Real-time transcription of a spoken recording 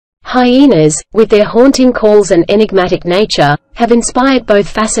Hyenas, with their haunting calls and enigmatic nature, have inspired both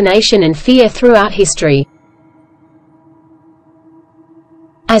fascination and fear throughout history.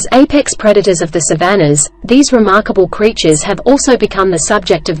 As apex predators of the savannas, these remarkable creatures have also become the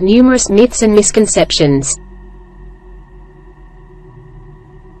subject of numerous myths and misconceptions.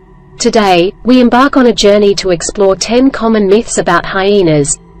 Today, we embark on a journey to explore 10 common myths about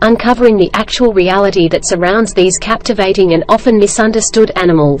hyenas, uncovering the actual reality that surrounds these captivating and often misunderstood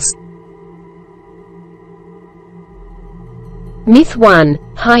animals. Myth 1.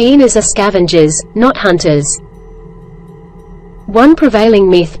 Hyenas are scavengers, not hunters. One prevailing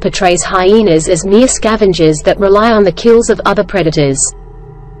myth portrays hyenas as mere scavengers that rely on the kills of other predators.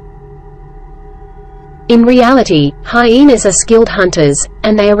 In reality, hyenas are skilled hunters,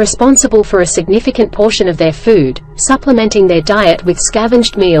 and they are responsible for a significant portion of their food, supplementing their diet with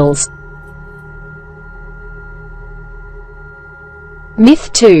scavenged meals.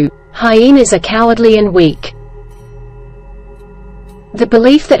 Myth 2. Hyenas are cowardly and weak. The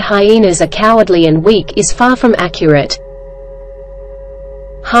belief that hyenas are cowardly and weak is far from accurate.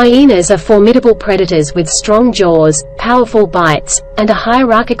 Hyenas are formidable predators with strong jaws, powerful bites, and a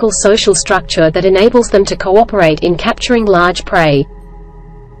hierarchical social structure that enables them to cooperate in capturing large prey.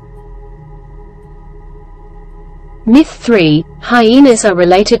 Myth 3. Hyenas are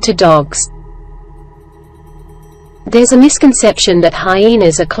related to dogs. There's a misconception that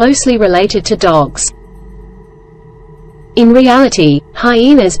hyenas are closely related to dogs. In reality,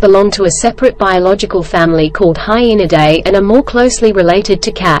 hyenas belong to a separate biological family called Hyenidae and are more closely related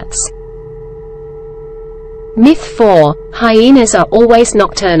to cats. Myth 4. Hyenas are always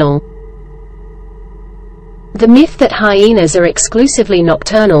nocturnal. The myth that hyenas are exclusively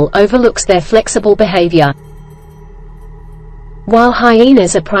nocturnal overlooks their flexible behavior. While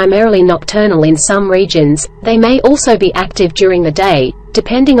hyenas are primarily nocturnal in some regions, they may also be active during the day,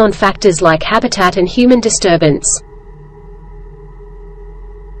 depending on factors like habitat and human disturbance.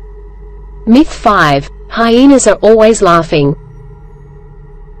 Myth 5. Hyenas are always laughing.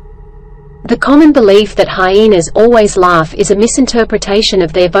 The common belief that hyenas always laugh is a misinterpretation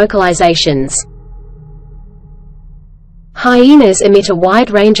of their vocalizations. Hyenas emit a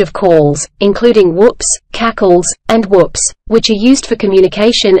wide range of calls, including whoops, cackles, and whoops, which are used for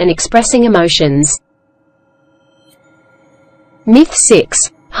communication and expressing emotions. Myth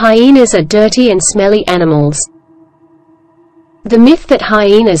 6. Hyenas are dirty and smelly animals. The myth that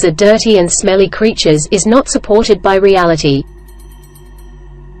hyenas are dirty and smelly creatures is not supported by reality.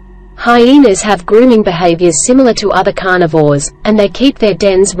 Hyenas have grooming behaviors similar to other carnivores, and they keep their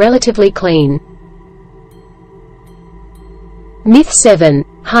dens relatively clean. Myth 7.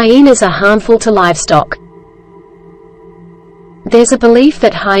 Hyenas are harmful to livestock. There's a belief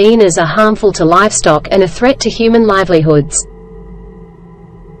that hyenas are harmful to livestock and a threat to human livelihoods.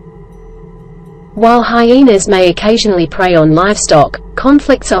 While hyenas may occasionally prey on livestock,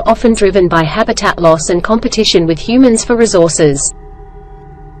 conflicts are often driven by habitat loss and competition with humans for resources.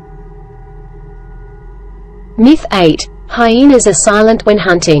 Myth 8. Hyenas are silent when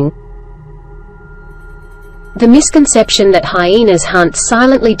hunting. The misconception that hyenas hunt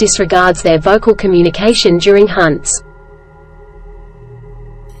silently disregards their vocal communication during hunts.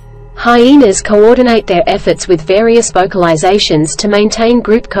 Hyenas coordinate their efforts with various vocalizations to maintain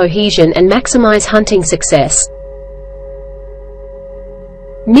group cohesion and maximize hunting success.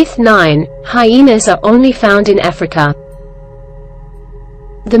 Myth 9. Hyenas are only found in Africa.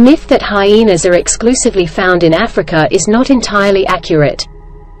 The myth that hyenas are exclusively found in Africa is not entirely accurate.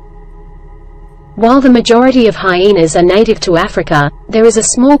 While the majority of hyenas are native to Africa, there is a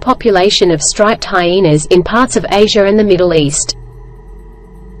small population of striped hyenas in parts of Asia and the Middle East.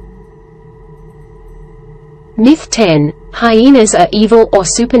 Myth 10. Hyenas are evil or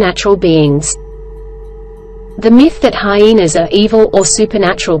supernatural beings. The myth that hyenas are evil or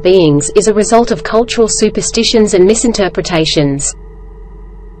supernatural beings is a result of cultural superstitions and misinterpretations.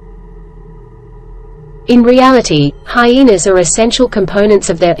 In reality, hyenas are essential components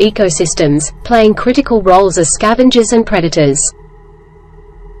of their ecosystems, playing critical roles as scavengers and predators.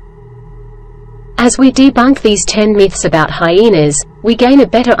 As we debunk these 10 myths about hyenas, we gain a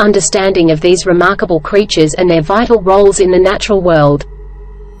better understanding of these remarkable creatures and their vital roles in the natural world.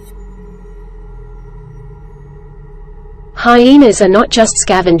 Hyenas are not just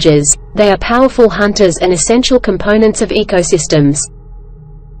scavengers, they are powerful hunters and essential components of ecosystems.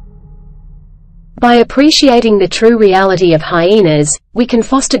 By appreciating the true reality of hyenas, we can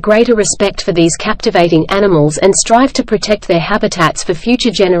foster greater respect for these captivating animals and strive to protect their habitats for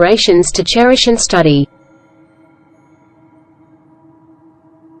future generations to cherish and study.